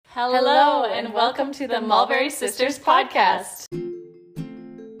Hello, and welcome to the Mulberry Sisters podcast.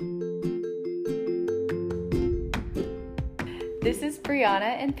 This is Brianna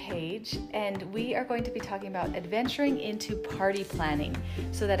and Paige, and we are going to be talking about adventuring into party planning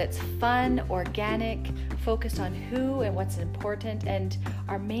so that it's fun, organic, focused on who and what's important. And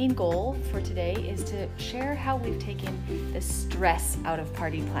our main goal for today is to share how we've taken the stress out of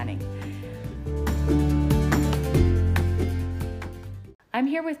party planning. I'm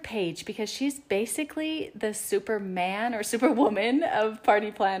here with Paige because she's basically the Superman or Superwoman of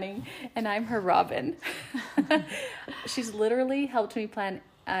party planning, and I'm her Robin. She's literally helped me plan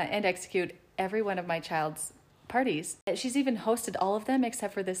and execute every one of my child's parties. She's even hosted all of them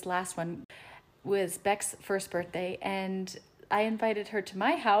except for this last one. Was Beck's first birthday, and I invited her to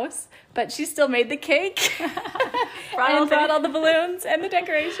my house, but she still made the cake and brought all the balloons and the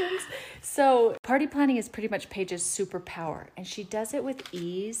decorations. So party planning is pretty much Paige's superpower, and she does it with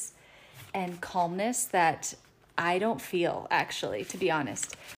ease and calmness that I don't feel, actually, to be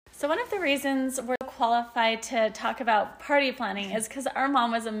honest. So one of the reasons we're qualified to talk about party planning is because our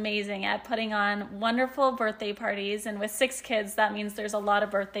mom was amazing at putting on wonderful birthday parties, and with 6 kids, that means there's a lot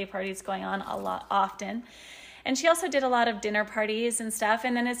of birthday parties going on a lot often. And she also did a lot of dinner parties and stuff.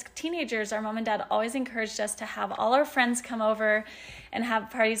 And then as teenagers, our mom and dad always encouraged us to have all our friends come over and have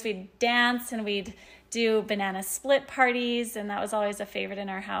parties. We'd dance and we'd do banana split parties. And that was always a favorite in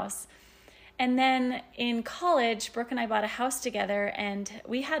our house. And then in college, Brooke and I bought a house together, and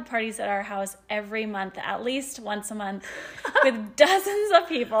we had parties at our house every month, at least once a month, with dozens of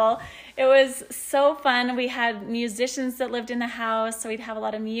people. It was so fun. We had musicians that lived in the house, so we'd have a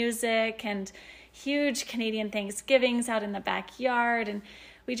lot of music and huge Canadian Thanksgivings out in the backyard, and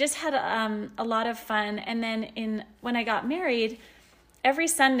we just had a lot of fun. And then when I got married, every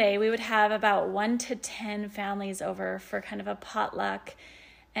Sunday we would have about 1 to 10 families over for kind of a potluck.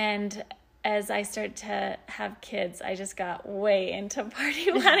 And as I started to have kids, I just got way into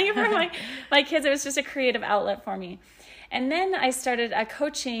party planning for my kids. It was just a creative outlet for me. And then I started a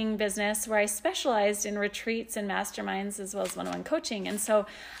coaching business where I specialized in retreats and masterminds as well as one-on-one coaching. And so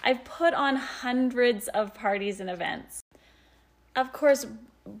I've put on hundreds of parties and events. Of course,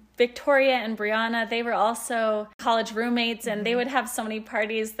 Victoria and Brianna, they were also college roommates, and they would have so many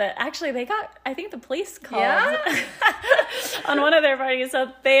parties that actually they got, I think, the police called on one of their parties.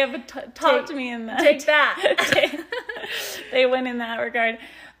 So they have talked to me in that. Take that. They went in that regard.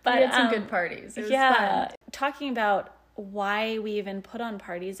 But we had some good parties. It was fun. Talking about why we even put on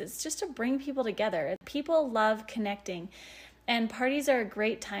parties, it's just to bring people together. People love connecting, and parties are a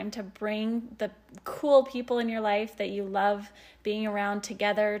great time to bring the cool people in your life that you love being around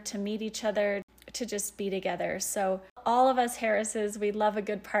together, to meet each other, to just be together. So all of us Harrises, we love a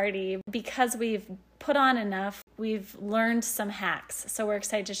good party. Because we've put on enough, we've learned some hacks. So we're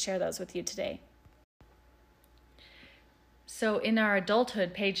excited to share those with you today. So in our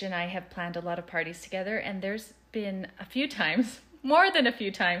adulthood, Paige and I have planned a lot of parties together, and there's been a few times, more than a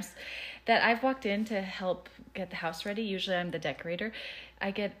few times, that I've walked in to help get the house ready. Usually I'm the decorator.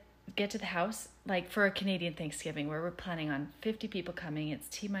 I get to the house, like for a Canadian Thanksgiving where we're planning on 50 people coming. It's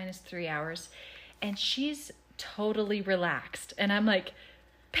T-minus 3 hours, and she's totally relaxed. And I'm like,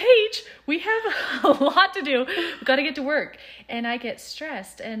 Paige, we have a lot to do. We've got to get to work. And I get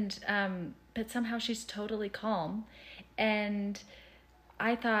stressed, and but somehow she's totally calm. And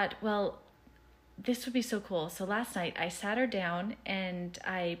I thought, well, this would be so cool. So last night I sat her down and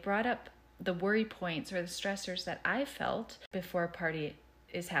I brought up the worry points or the stressors that I felt before a party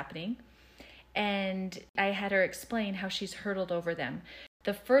is happening. And I had her explain how she's hurdled over them.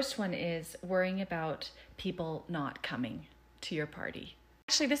 The first one is worrying about people not coming to your party.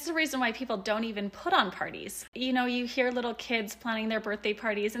 Actually, this is the reason why people don't even put on parties. You know, you hear little kids planning their birthday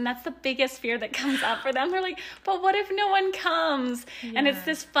parties, and that's the biggest fear that comes up for them. They're like, but what if no one comes? Yeah. And it's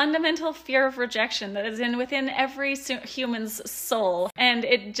this fundamental fear of rejection that is within every human's soul. And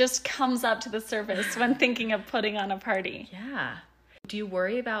it just comes up to the surface when thinking of putting on a party. Yeah. Do you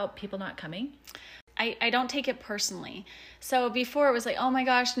worry about people not coming? I don't take it personally. So before it was like, oh my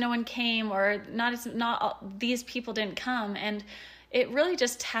gosh, no one came, or these people didn't come. And it really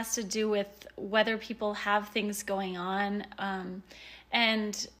just has to do with whether people have things going on,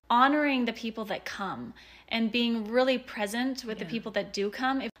 and honoring the people that come and being really present with the people that do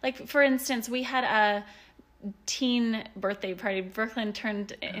come. Like, for instance, we had teen birthday party. Brooklyn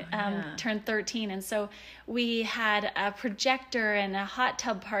turned 13, and so we had a projector and a hot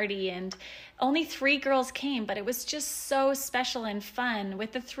tub party, and only 3 girls came, but it was just so special and fun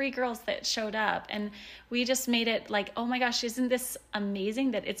with the 3 girls that showed up. And we just made it like, oh my gosh, isn't this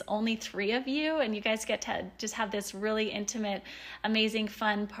amazing that it's only 3 of you and you guys get to just have this really intimate, amazing,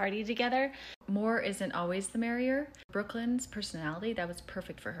 fun party together. More isn't always the merrier. Brooklyn's personality, that was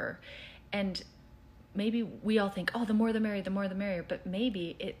perfect for her. And maybe we all think, oh, the more the merrier, the more the merrier. But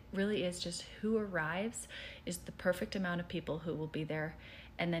maybe it really is just who arrives is the perfect amount of people who will be there.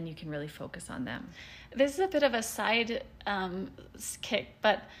 And then you can really focus on them. This is a bit of a side kick,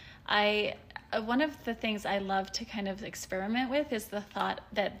 but one of the things I love to kind of experiment with is the thought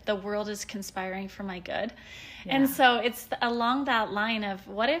that the world is conspiring for my good. Yeah. And so it's along that line of,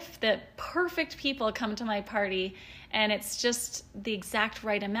 what if the perfect people come to my party and it's just the exact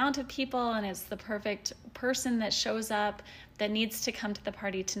right amount of people and it's the perfect person that shows up that needs to come to the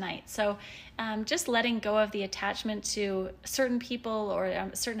party tonight. So just letting go of the attachment to certain people or a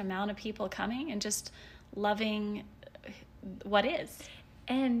certain amount of people coming and just loving what is.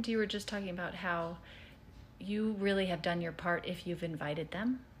 And you were just talking about how you really have done your part if you've invited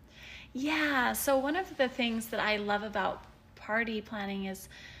them. Yeah. So one of the things that I love about party planning is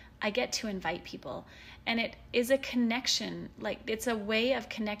I get to invite people, and it is a connection. Like, it's a way of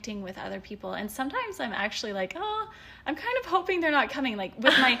connecting with other people. And sometimes I'm actually like, oh, I'm kind of hoping they're not coming. Like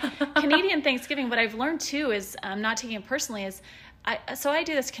with my Canadian Thanksgiving, what I've learned too is, not taking it personally, is I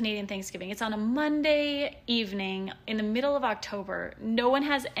do this Canadian Thanksgiving. It's on a Monday evening in the middle of October. No one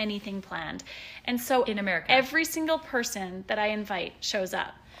has anything planned. And so in America, every single person that I invite shows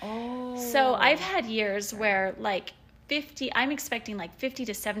up. Oh. So I've had years where I'm expecting 50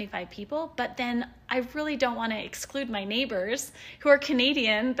 to 75 people, but then I really don't want to exclude my neighbors who are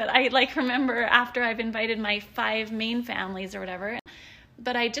Canadian that I remember after I've invited my 5 main families or whatever.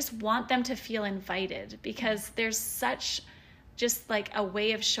 But I just want them to feel invited, because there's such just a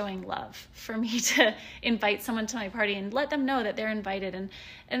way of showing love for me to invite someone to my party and let them know that they're invited.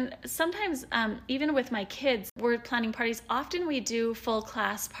 And sometimes even with my kids, we're planning parties. Often we do full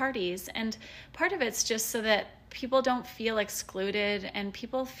class parties, and part of it's just so that people don't feel excluded and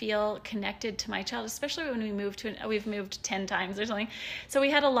people feel connected to my child, especially when we've moved 10 times or something. So we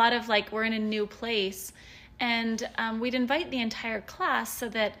had a lot of we're in a new place, and we'd invite the entire class so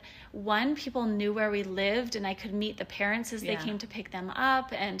that, one, people knew where we lived and I could meet the parents as they came to pick them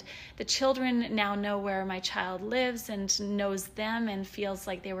up, and the children now know where my child lives and knows them and feels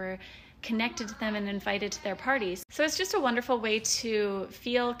like they were connected to them and invited to their parties. So it's just a wonderful way to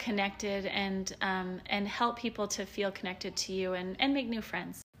feel connected and help people to feel connected to you and make new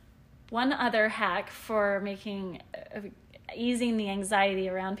friends. One other hack for easing the anxiety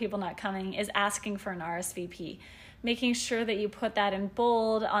around people not coming is asking for an RSVP. Making sure that you put that in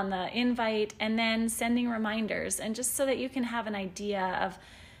bold on the invite, and then sending reminders, and just so that you can have an idea of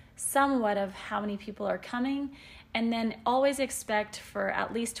somewhat of how many people are coming. And then always expect for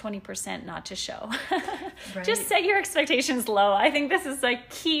at least 20% not to show. Right. Just set your expectations low. I think this is a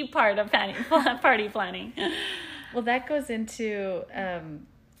key part of party planning. Well, that goes into,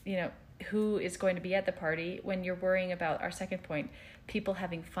 who is going to be at the party when you're worrying about our second point, people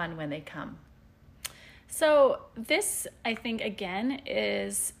having fun when they come. So this, I think, again,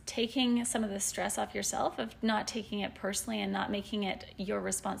 is taking some of the stress off yourself, of not taking it personally and not making it your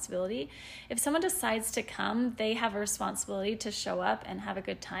responsibility. If someone decides to come, they have a responsibility to show up and have a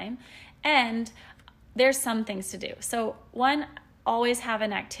good time. And there's some things to do. So one, always have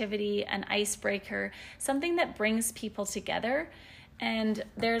an activity, an icebreaker, something that brings people together. And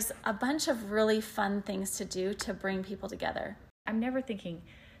there's a bunch of really fun things to do to bring people together. I'm never thinking,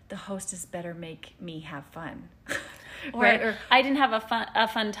 the hostess better make me have fun. Right? Or I didn't have a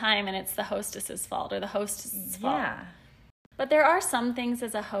fun time and it's the hostess's fault or the hostess's fault. Yeah. But there are some things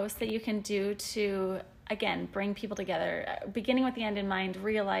as a host that you can do to, again, bring people together, beginning with the end in mind,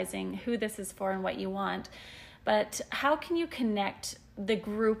 realizing who this is for and what you want. But how can you connect the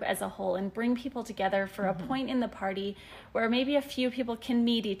group as a whole and bring people together for a point in the party where maybe a few people can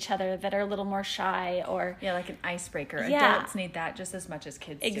meet each other that are a little more shy, or like an icebreaker. Adults need that just as much as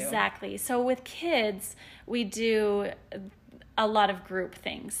kids do. Exactly. So with kids, we do a lot of group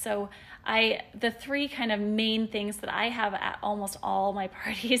things. So the 3 kind of main things that I have at almost all my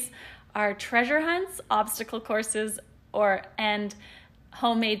parties are treasure hunts, obstacle courses, and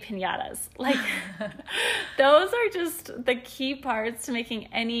homemade piñatas. Like, those are just the key parts to making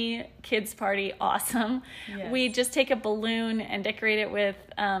any kids party awesome. Yes. We just take a balloon and decorate it with,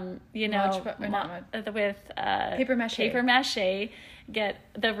 paper mache, get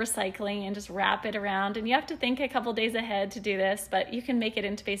the recycling and just wrap it around. And you have to think a couple days ahead to do this, but you can make it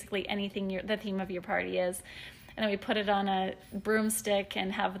into basically anything the theme of your party is. And then we put it on a broomstick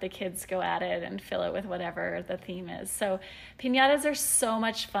and have the kids go at it and fill it with whatever the theme is. So piñatas are so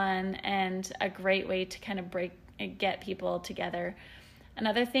much fun and a great way to kind of get people together.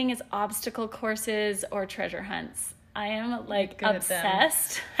 Another thing is obstacle courses or treasure hunts. I am like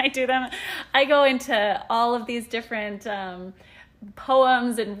obsessed. I do them. I go into all of these different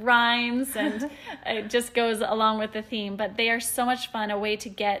poems and rhymes, and it just goes along with the theme. But they are so much fun, a way to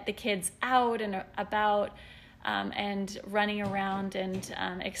get the kids out and about, and running around and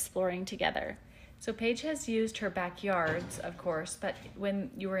exploring together. So Paige has used her backyards, of course, but when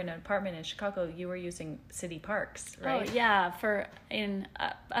you were in an apartment in Chicago, you were using city parks, right? Oh, yeah, in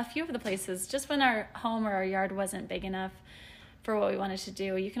a few of the places, just when our home or our yard wasn't big enough for what we wanted to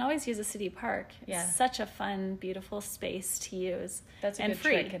do, you can always use a city park. Yeah. It's such a fun, beautiful space to use. That's a and good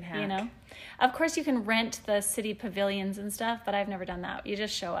free, trick and hack. You know? Of course, you can rent the city pavilions and stuff, but I've never done that. You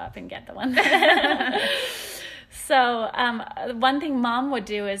just show up and get the one. So one thing Mom would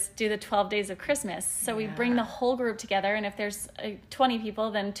do is do the 12 days of Christmas. So we bring the whole group together, and if there's 20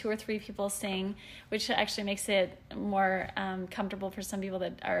 people, then 2 or 3 people sing, which actually makes it more comfortable for some people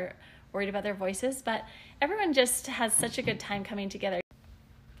that are worried about their voices. But everyone just has such a good time coming together.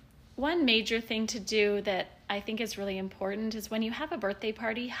 One major thing to do that I think is really important is when you have a birthday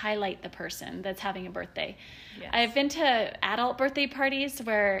party, highlight the person that's having a birthday. Yes. I've been to adult birthday parties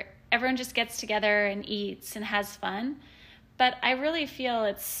where everyone just gets together and eats and has fun. But I really feel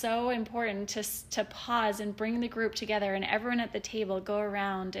it's so important to pause and bring the group together and everyone at the table go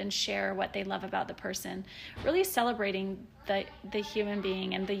around and share what they love about the person, really celebrating the human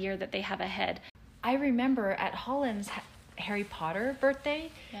being and the year that they have ahead. I remember at Holland's Harry Potter birthday,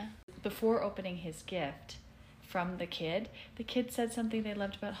 before opening his gift from the kid said something they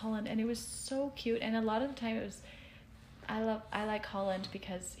loved about Holland, and it was so cute. And a lot of the time it was, I like Holland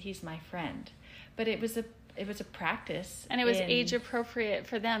because he's my friend. But it was a practice. And it was age appropriate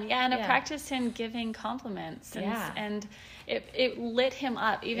for them. Yeah, and a practice in giving compliments. And it lit him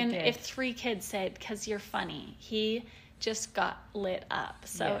up. Even if 3 kids said, "'Cause you're funny," he just got lit up.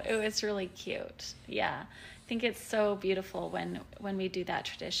 So it was really cute. Yeah. I think it's so beautiful when we do that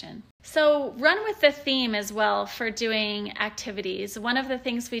tradition. So run with the theme as well for doing activities. One of the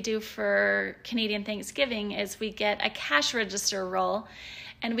things we do for Canadian Thanksgiving is we get a cash register roll,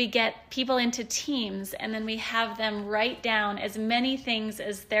 and we get people into teams, and then we have them write down as many things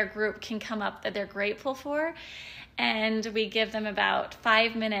as their group can come up that they're grateful for. And we give them about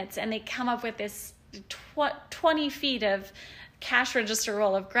 5 minutes, and they come up with this 20 feet of cash register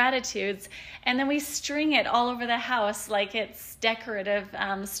roll of gratitudes, and then we string it all over the house like it's decorative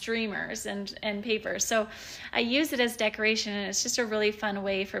streamers and paper. So I use it as decoration, and it's just a really fun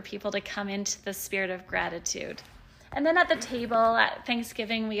way for people to come into the spirit of gratitude. And then at the table at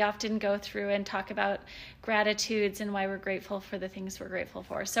Thanksgiving, we often go through and talk about gratitudes and why we're grateful for the things we're grateful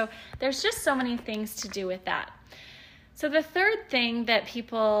for. So there's just so many things to do with that. So the third thing that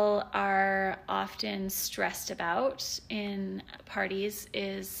people are often stressed about in parties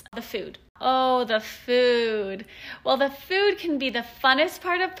is the food. Oh, the food. Well, the food can be the funnest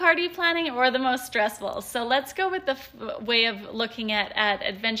part of party planning or the most stressful. So let's go with the way of looking at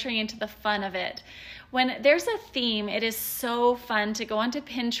adventuring into the fun of it. When there's a theme, it is so fun to go onto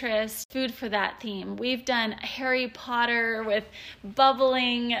Pinterest, food for that theme. We've done Harry Potter with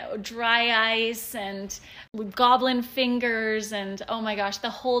bubbling dry ice and goblin fingers, and oh my gosh, the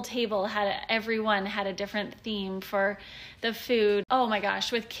whole table everyone had a different theme for the food. Oh my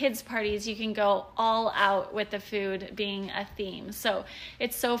gosh, with kids parties, you can go all out with the food being a theme. So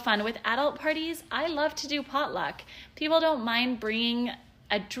it's so fun. With adult parties, I love to do potluck. People don't mind bringing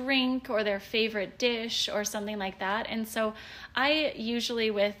a drink or their favorite dish or something like that. And so I usually,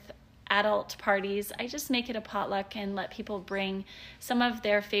 with adult parties, I just make it a potluck and let people bring some of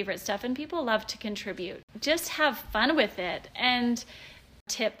their favorite stuff, and people love to contribute. Just have fun with it. And a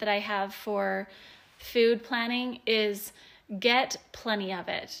tip that I have for food planning is get plenty of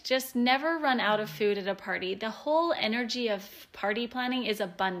it. Just never run out of food at a party. The whole energy of party planning is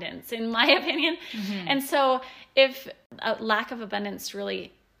abundance, in my opinion. Mm-hmm. And so if a lack of abundance,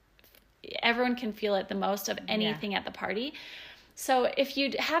 really, everyone can feel it the most of anything at the party. So if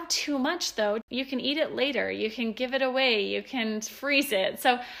you have too much, though, you can eat it later. You can give it away. You can freeze it.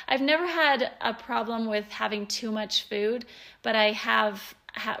 So I've never had a problem with having too much food, but I have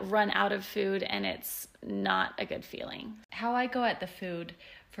run out of food, and it's not a good feeling. How I go at the food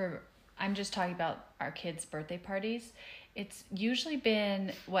I'm just talking about our kids' birthday parties. It's usually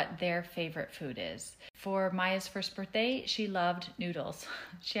been what their favorite food is. For Maya's first birthday, she loved noodles.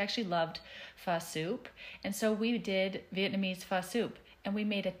 She actually loved pho soup. And so we did Vietnamese pho soup, and we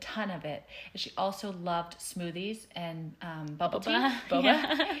made a ton of it. And she also loved smoothies and bubble tea. Boba.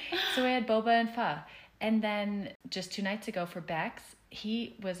 Yeah. So we had boba and pho. And then just 2 nights ago for Bex,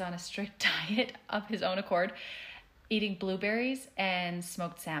 he was on a strict diet of his own accord, eating blueberries and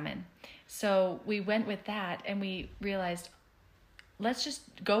smoked salmon. So we went with that, and we realized, let's just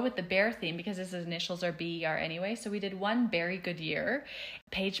go with the bear theme because his initials are BER anyway. So we did one Berry Goodyear.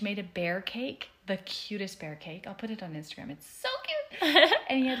 Paige made a bear cake, the cutest bear cake. I'll put it on Instagram. It's so cute.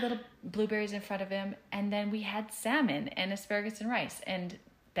 And he had little blueberries in front of him. And then we had salmon and asparagus and rice. And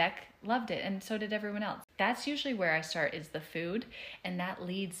Beck loved it, and so did everyone else. That's usually where I start, is the food. And that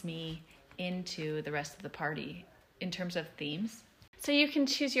leads me into the rest of the party in terms of themes. So you can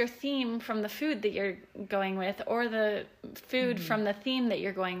choose your theme from the food that you're going with, or the food from the theme that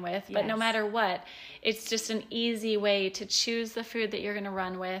you're going with. But no matter what, it's just an easy way to choose the food that you're going to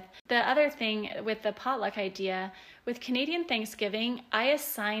run with. The other thing with the potluck idea, with Canadian Thanksgiving, I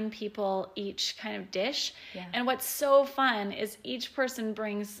assign people each kind of dish. Yeah. And what's so fun is each person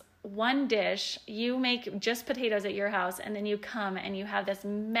brings one dish. You make just potatoes at your house, and then you come and you have this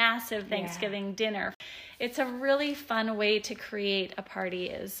massive Thanksgiving dinner. It's a really fun way to create a party,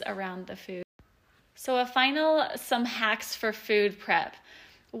 is around the food. So some hacks for food prep.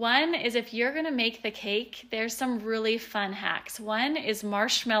 One is, if you're going to make the cake, there's some really fun hacks. One is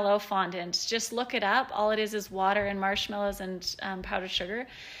marshmallow fondant. Just look it up. All it is water and marshmallows and powdered sugar.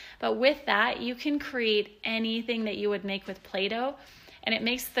 But with that, you can create anything that you would make with Play-Doh. And it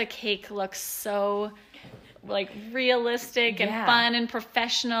makes the cake look so realistic and fun and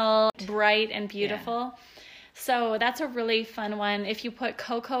professional, bright and beautiful. Yeah. So that's a really fun one. If you put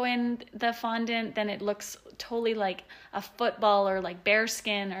cocoa in the fondant, then it looks totally like a football or like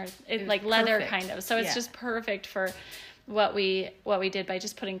bearskin or like leather perfect. Kind of. So it's just perfect for what we did by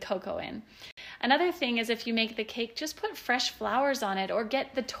just putting cocoa in. Another thing is, if you make the cake, just put fresh flowers on it, or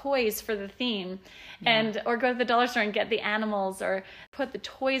get the toys for the theme, or go to the dollar store and get the animals, or put the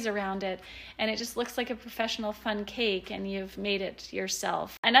toys around it, and it just looks like a professional fun cake, and you've made it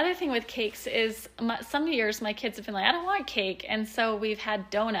yourself. Another thing with cakes is, some years my kids have been like, I don't want cake, and so we've had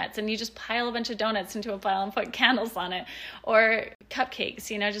donuts, and you just pile a bunch of donuts into a pile and put candles on it, or cupcakes,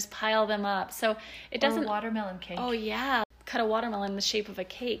 just pile them up. So it doesn't. Or watermelon cake. Oh yeah. Cut a watermelon in the shape of a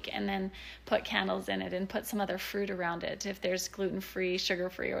cake, and then put candles in it and put some other fruit around it if there's gluten-free,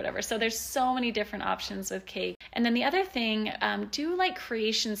 sugar-free, or whatever. So there's so many different options with cake. And then the other thing, do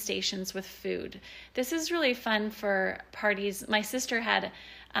creation stations with food. This is really fun for parties. My sister had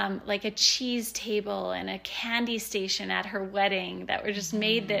a cheese table and a candy station at her wedding that were just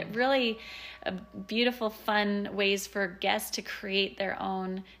made that really beautiful, fun ways for guests to create their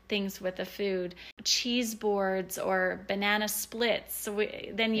own things with the food. Cheese boards or banana splits. So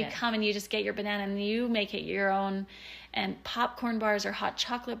then you come and you just get your banana and you make it your own. And popcorn bars or hot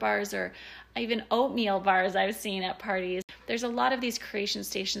chocolate bars or even oatmeal bars I've seen at parties. There's a lot of these creation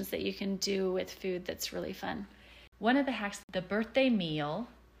stations that you can do with food that's really fun. One of the hacks, the birthday meal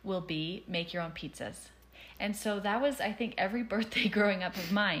will be make your own pizzas. And so that was, I think, every birthday growing up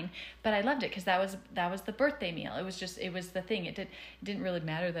of mine. But I loved it because that was the birthday meal. It was the thing. It didn't really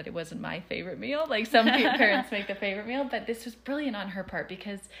matter that it wasn't my favorite meal. Like some parents make the favorite meal, but this was brilliant on her part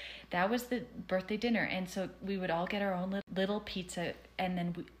because that was the birthday dinner. And so we would all get our own little pizza. And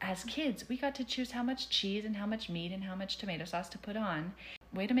then as kids, we got to choose how much cheese and how much meat and how much tomato sauce to put on.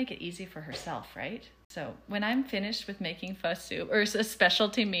 Way to make it easy for herself, right? So when I'm finished with making pho soup or a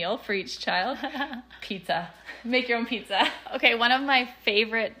specialty meal for each child, pizza. Make your own pizza. Okay, one of my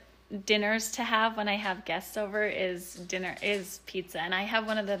favorite dinners to have when I have guests over is pizza. And I have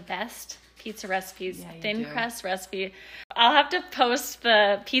one of the best pizza recipes, thin crust recipe. I'll have to post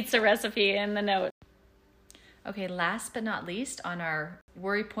the pizza recipe in the notes. Okay, last but not least on our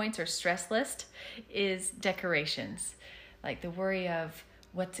worry points or stress list is decorations. Like the worry of,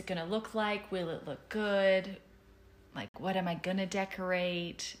 what's it going to look like? Will it look good? Like, what am I going to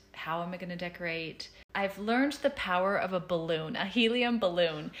decorate? How am I going to decorate? I've learned the power of a balloon, a helium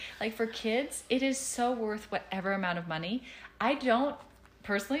balloon. Like for kids, it is so worth whatever amount of money. I don't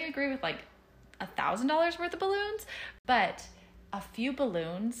personally agree with $1,000 worth of balloons, but a few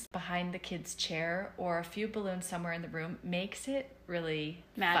balloons behind the kid's chair or a few balloons somewhere in the room makes it really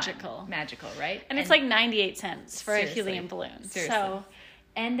magical. Magical, right? And it's like 98 cents for seriously, a helium balloon. Seriously. So,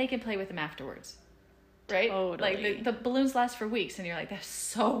 and they can play with them afterwards, right? Totally. Like the balloons last for weeks and you're like, that's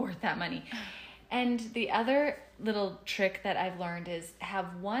so worth that money. And the other little trick that I've learned is have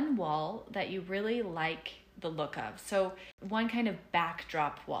one wall that you really like the look of. So one kind of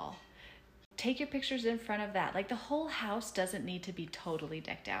backdrop wall. Take your pictures in front of that. Like the whole house doesn't need to be totally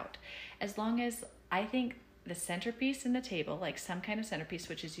decked out. As long as I think the centerpiece in the table, like some kind of centerpiece,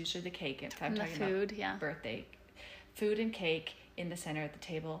 which is usually the cake. If I'm talking food, about birthday, food and cake in the center of the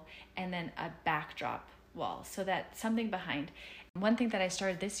table, and then a backdrop wall. So that something behind. One thing that I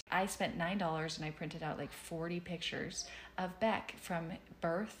started this year, I spent $9 and I printed out like 40 pictures of Beck from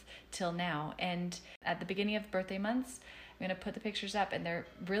birth till now. And at the beginning of birthday months, I'm going to put the pictures up and they're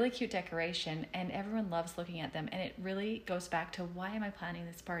really cute decoration and everyone loves looking at them. And it really goes back to why am I planning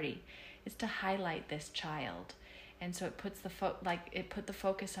this party? It's to highlight this child. And so it puts it put the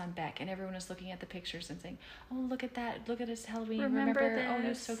focus on Beck and everyone was looking at the pictures and saying, oh, look at that. Look at his Halloween. Remember this. Oh, it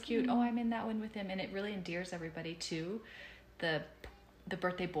was so cute. Oh, I'm in that one with him. And it really endears everybody to the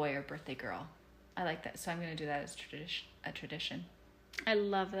birthday boy or birthday girl. I like that. So I'm going to do that as a tradition. I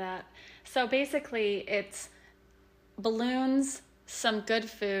love that. So basically it's balloons, some good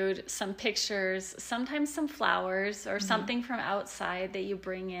food, some pictures, sometimes some flowers or something from outside that you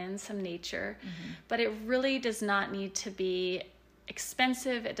bring in, some nature. But it really does not need to be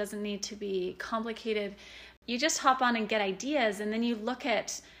expensive. It doesn't need to be complicated. You just hop on and get ideas and then you look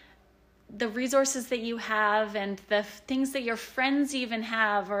at the resources that you have and the things that your friends even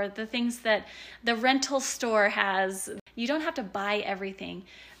have or the things that the rental store has. You don't have to buy everything,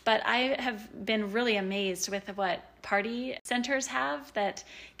 but I have been really amazed with what party centers have that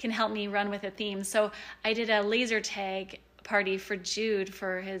can help me run with a theme. So I did a laser tag party for Jude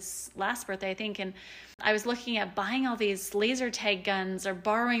for his last birthday, I think, and I was looking at buying all these laser tag guns or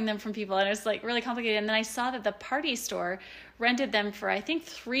borrowing them from people, and it was like really complicated. And then I saw that the party store rented them for I think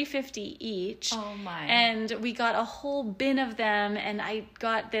 $3.50 each. Oh my! And we got a whole bin of them, and I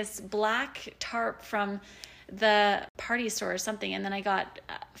got this black tarp from the party store or something, and then I got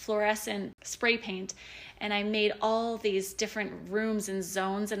fluorescent spray paint. And I made all these different rooms and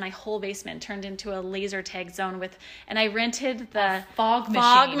zones, and my whole basement turned into a laser tag zone and I rented the fog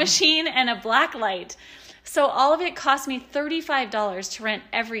machine and a black light. So all of it cost me $35 to rent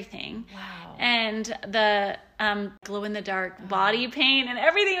everything. Wow. And the glow-in-the-dark body paint and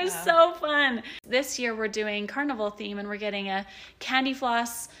everything was so fun. This year we're doing carnival theme, and we're getting a candy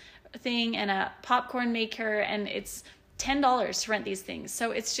floss thing and a popcorn maker, and it's $10 to rent these things.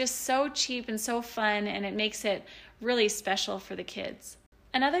 So it's just so cheap and so fun, and it makes it really special for the kids.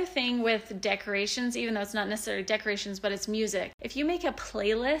 Another thing with decorations, even though it's not necessarily decorations, but it's music. If you make a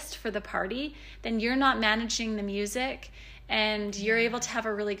playlist for the party, then you're not managing the music and you're able to have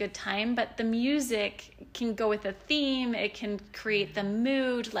a really good time, but the music can go with a theme. It can create the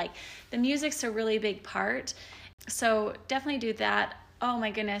mood. Like the music's a really big part. So definitely do that. Oh my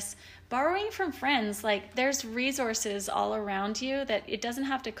goodness. Borrowing from friends, like there's resources all around you that it doesn't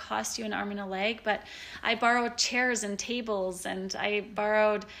have to cost you an arm and a leg, but I borrowed chairs and tables, and I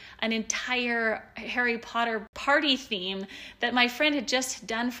borrowed an entire Harry Potter party theme that my friend had just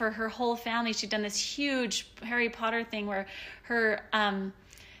done for her whole family. She'd done this huge Harry Potter thing where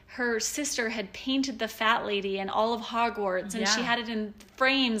her sister had painted the fat lady and all of Hogwarts, and she had it in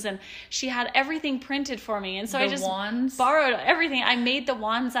frames, and she had everything printed for me. And so I just borrowed everything. I made the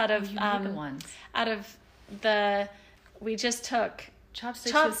wands out of we just took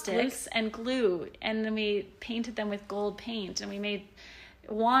chopsticks and glue, and then we painted them with gold paint, and we made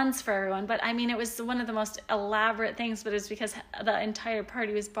wands for everyone. But I mean, it was one of the most elaborate things, but it's because the entire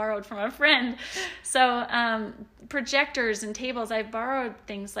party was borrowed from a friend. So projectors and tables, I've borrowed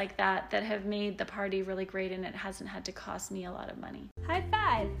things like that have made the party really great, and it hasn't had to cost me a lot of money. High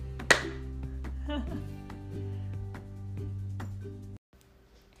five.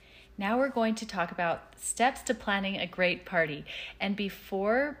 Now we're going to talk about steps to planning a great party. And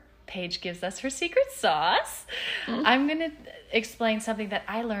before Paige gives us her secret sauce, I'm going to explain something that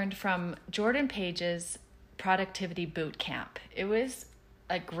I learned from Jordan Paige's productivity boot camp. It was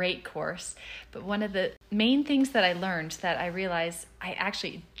a great course, but one of the main things that I learned that I realized I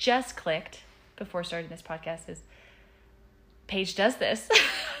actually just clicked before starting this podcast is Paige does this.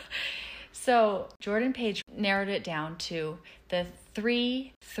 So Jordan Paige narrowed it down to the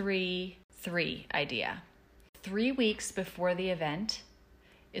 3-3-3 idea. 3 weeks before the event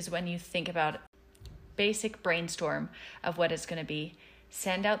is when you think about basic brainstorm of what it's going to be.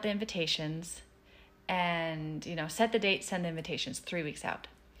 Send out the invitations and, set the date, send the invitations 3 weeks out.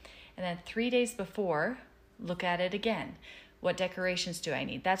 And then 3 days before, look at it again. What decorations do I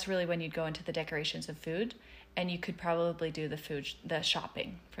need? That's really when you'd go into the decorations of food, and you could probably do the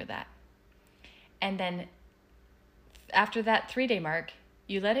shopping for that. And then after that 3-day mark,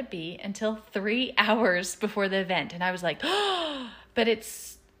 you let it be until 3 hours before the event. And I was like, oh, but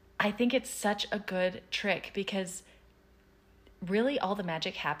I think it's such a good trick, because really all the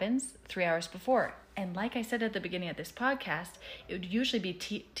magic happens 3 hours before. And like I said at the beginning of this podcast, it would usually be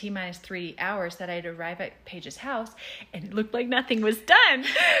T minus 3 hours that I'd arrive at Paige's house, and it looked like nothing was done.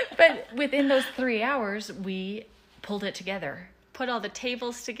 But within those 3 hours, we pulled it together. Put all the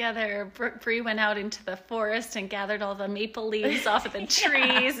tables together. Brie went out into the forest and gathered all the maple leaves off of the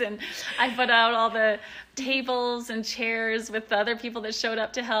trees. And I put out all the tables and chairs with the other people that showed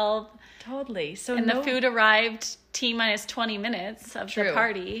up to help. Totally. And the food arrived T minus 20 minutes of the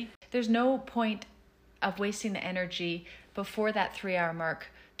party. There's no point of wasting the energy before that 3 hour mark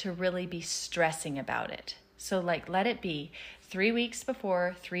to really be stressing about it. So let it be 3 weeks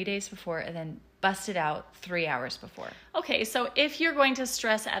before, 3 days before, and then bust it out 3 hours before. Okay, so if you're going to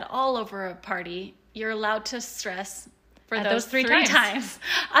stress at all over a party, you're allowed to stress for those three times.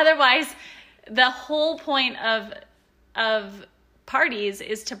 Otherwise, the whole point of parties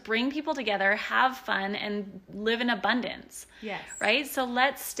is to bring people together, have fun, and live in abundance. Yes. Right? So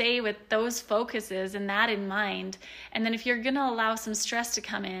let's stay with those focuses and that in mind. And then if you're going to allow some stress to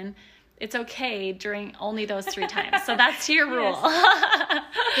come in, it's okay during only those 3 times. So that's your rule.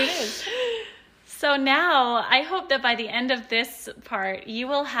 It is. So now I hope that by the end of this part, you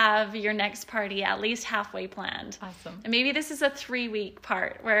will have your next party at least halfway planned. Awesome. And maybe this is a 3-week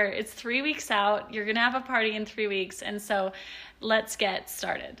part where it's 3 weeks out. You're going to have a party in 3 weeks. And so let's get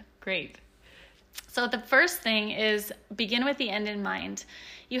started. Great. So the first thing is begin with the end in mind.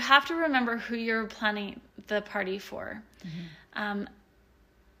 You have to remember who you're planning the party for. Mm-hmm.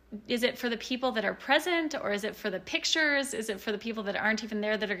 Is it for the people that are present, or is it for the pictures? Is it for the people that aren't even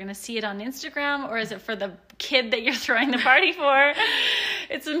there that are going to see it on Instagram? Or is it for the kid that you're throwing the party for?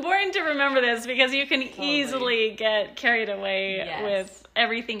 It's important to remember this, because you can easily get carried away with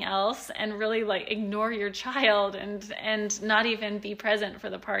everything else and really ignore your child and not even be present for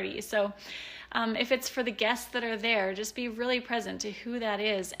the party. So if it's for the guests that are there, just be really present to who that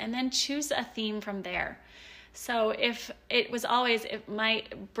is, and then choose a theme from there. So if it was always,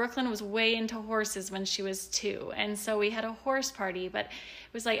 Brooklyn was way into horses when she was 2. And so we had a horse party, but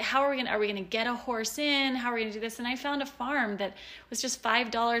it was how are we going to get a horse in? How are we going to do this? And I found a farm that was just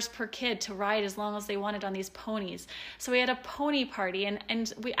 $5 per kid to ride as long as they wanted on these ponies. So we had a pony party, and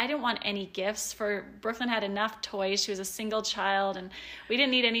I didn't want any gifts for Brooklyn. Had enough toys. She was a single child, and we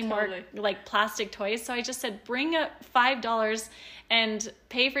didn't need any more plastic toys. So I just said, bring $5 and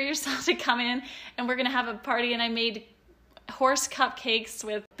pay for yourself to come in, and we're going to have a party. And I made horse cupcakes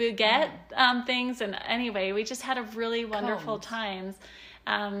with baguette things. And anyway, we just had a really wonderful time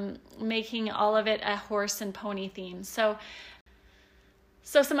making all of it a horse and pony theme. So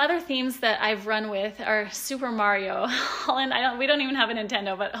some other themes that I've run with are Super Mario. Holland, we don't even have a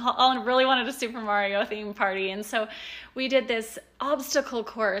Nintendo, but Holland really wanted a Super Mario theme party. And so we did this obstacle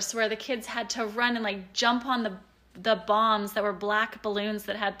course where the kids had to run and jump on the bombs that were black balloons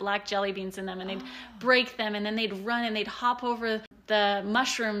that had black jelly beans in them, and they'd break them, and then they'd run and they'd hop over the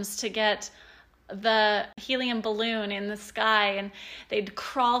mushrooms to get the helium balloon in the sky, and they'd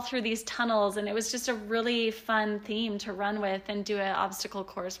crawl through these tunnels, and it was just a really fun theme to run with and do an obstacle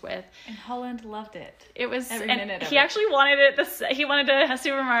course with. And Holland loved it. It was every minute of he it. Actually wanted it. He wanted a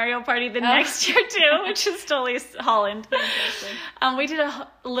Super Mario party the next year too, which is totally Holland. We did a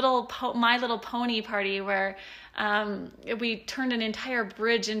little My Little Pony party where we turned an entire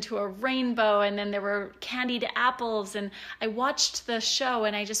bridge into a rainbow, and then there were candied apples, and I watched the show,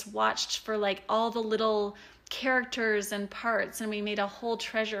 and I just watched for all the little characters and parts, and we made a whole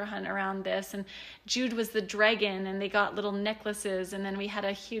treasure hunt around this. And Jude was the dragon, and they got little necklaces, and then we had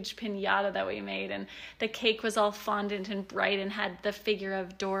a huge piñata that we made, and the cake was all fondant and bright and had the figure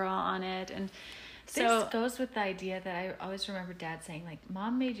of Dora on it. And so this goes with the idea that I always remember Dad saying,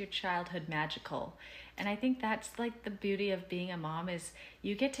 Mom made your childhood magical. And I think that's the beauty of being a mom, is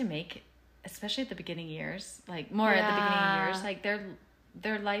you get to make, especially at the beginning years, at the beginning years,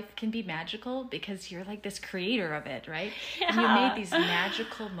 their life can be magical because you're this creator of it, right? Yeah. And you made these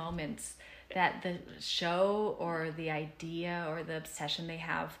magical moments that the show or the idea or the obsession they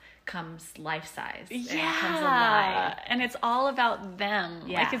have comes life-size. Yeah. And comes alive. And it's all about them.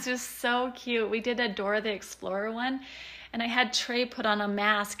 Yeah. It's just so cute. We did a Dora the Explorer one, and I had Trey put on a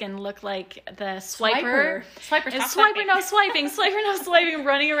mask and look like the swiper. Swiper, and swiper, no swiping, swiper, no swiping,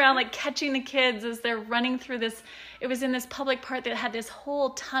 running around like catching the kids as they're running through this. It was in this public park that had this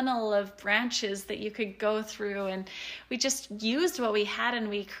whole tunnel of branches that you could go through, and we just used what we had and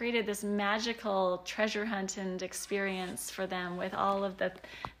we created this magical treasure hunt and experience for them with all of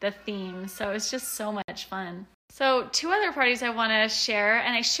the themes. So it's just so much fun. So 2 other parties I want to share,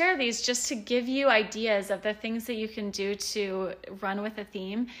 and I share these just to give you ideas of the things that you can do to run with a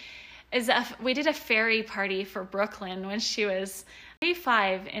theme, we did a fairy party for Brooklyn when she was maybe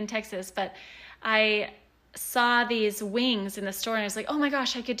 5 in Texas, but I saw these wings in the store and I was like, oh my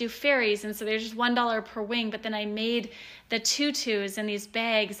gosh, I could do fairies. And so there's just $1 per wing, but then I made the tutus in these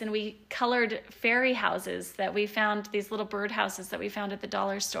bags and we colored fairy houses that we found, these little bird houses that we found at the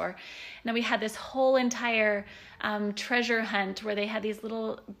dollar store. And then we had this whole entire treasure hunt where they had these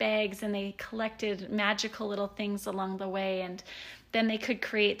little bags and they collected magical little things along the way, and then they could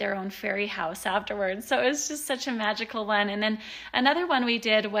create their own fairy house afterwards. So it was just such a magical one. And then another one we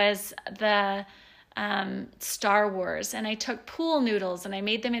did was the Star Wars, and I took pool noodles and I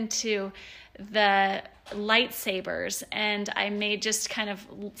made them into the lightsabers, and I made just kind of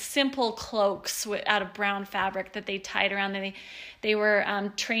simple cloaks out of brown fabric that they tied around. They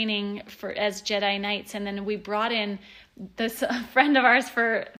were training as Jedi Knights, and then we brought in this friend of ours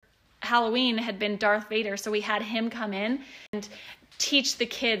for Halloween had been Darth Vader, so we had him come in and teach the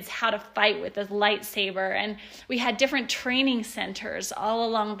kids how to fight with this lightsaber. And we had different training centers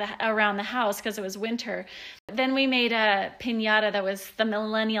all around the house because it was winter. Then we made a piñata that was the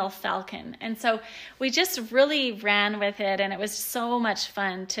Millennial Falcon. And so we just really ran with it, and it was so much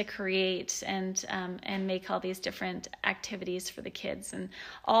fun to create and make all these different activities for the kids. And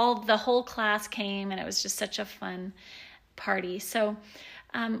the whole class came, and it was just such a fun party. So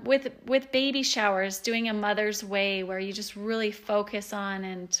with baby showers, doing a mother's way where you just really focus on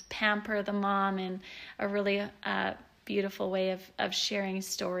and pamper the mom in a really beautiful way of sharing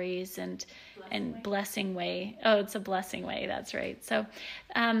stories and blessing way. Oh, it's a blessing way. That's right. So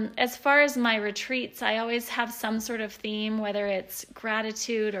as far as my retreats, I always have some sort of theme, whether it's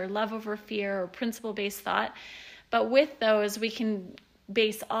gratitude or love over fear or principle-based thought. But with those, we can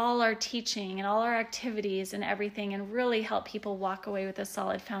base all our teaching and all our activities and everything and really help people walk away with a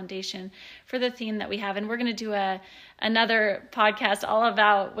solid foundation for the theme that we have. And we're going to do another podcast all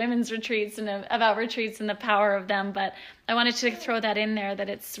about women's retreats and about retreats and the power of them. But I wanted to throw that in there, that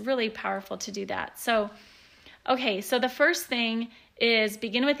it's really powerful to do that. So, okay, so the first thing is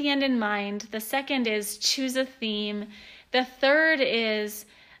begin with the end in mind. The second is choose a theme. The third is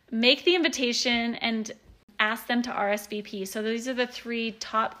make the invitation and ask them to RSVP. So these are the 3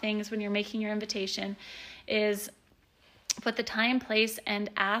 top things when you're making your invitation: is put the time, place,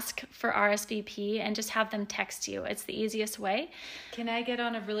 and ask for RSVP, and just have them text you. It's the easiest way. Can I get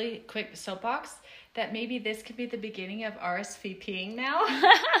on a really quick soapbox that maybe this could be the beginning of RSVPing now?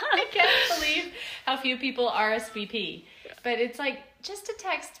 I can't believe how few people RSVP. But it's like, just to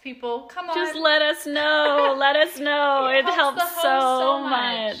text people, come on. Just let us know. Let us know. It helps so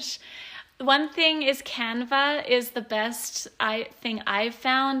much. One thing is Canva is the best thing I've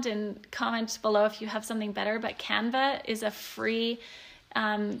found, and comment below if you have something better, but Canva is a free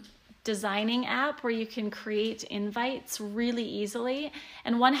designing app where you can create invites really easily.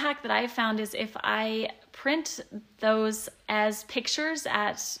 And one hack that I've found is if I print those as pictures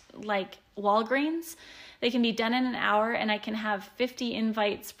at like Walgreens, they can be done in an hour, and I can have 50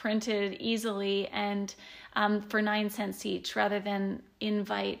 invites printed easily and for 9 cents each, rather than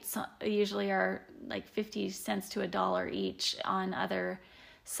invites usually are like 50 cents to $1 each on other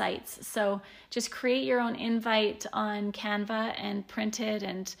sites. So just create your own invite on Canva and print it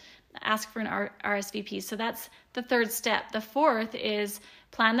and ask for an RSVP. So that's the third step. The fourth is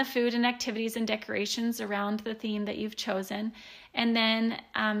plan the food and activities and decorations around the theme that you've chosen. And then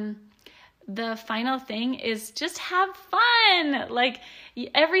the final thing is just have fun. Like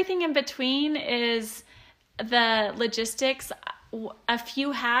everything in between is the logistics. A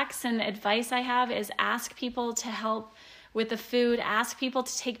few hacks and advice I have is ask people to help with the food, ask people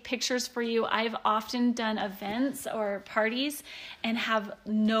to take pictures for you. I've often done events or parties and have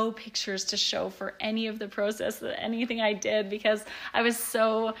no pictures to show for any of the process, anything I did, because I was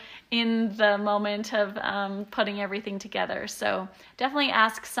so in the moment of putting everything together. So definitely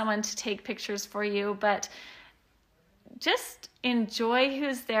ask someone to take pictures for you, but just enjoy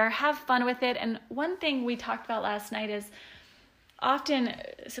who's there, have fun with it. And one thing we talked about last night is often,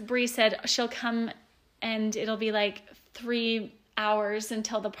 Bree said she'll come and it'll be like 3 hours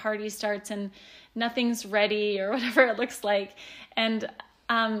until the party starts and nothing's ready or whatever it looks like. And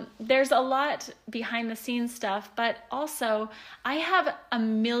There's a lot behind the scenes stuff, but also I have a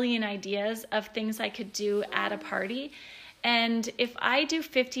million ideas of things I could do at a party. And if I do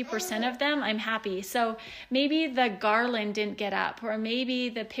 50% of them, I'm happy. So maybe the garland didn't get up, or maybe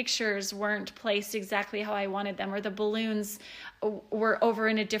the pictures weren't placed exactly how I wanted them, or the balloons were over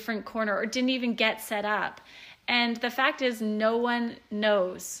in a different corner, or didn't even get set up. And the fact is, no one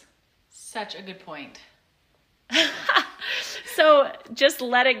knows. Such a good point. So just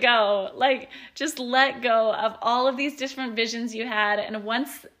let it go. Like, just let go of all of these different visions you had. And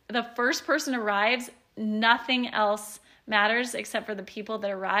once the first person arrives, nothing else matters except for the people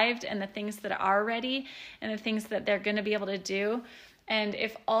that arrived and the things that are ready and the things that they're going to be able to do. And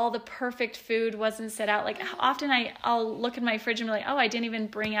if all the perfect food wasn't set out, like often I'll look in my fridge and be like, oh, I didn't even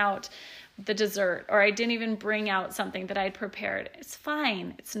bring out the dessert, or I didn't even bring out something that I'd prepared. It's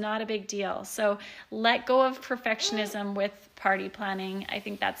fine. It's not a big deal. So let go of perfectionism with party planning. I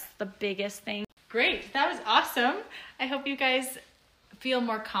think that's the biggest thing. Great. That was awesome. I hope you guys feel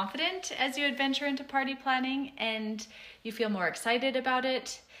more confident as you adventure into party planning, and you feel more excited about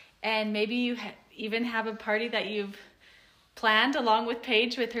it. And maybe you even have a party that you've planned along with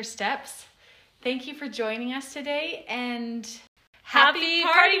Paige with her steps. Thank you for joining us today, and happy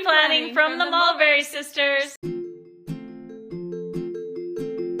party planning from the Mulberry Sisters.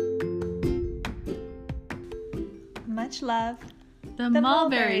 Much love. The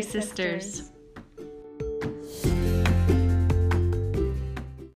Mulberry Sisters.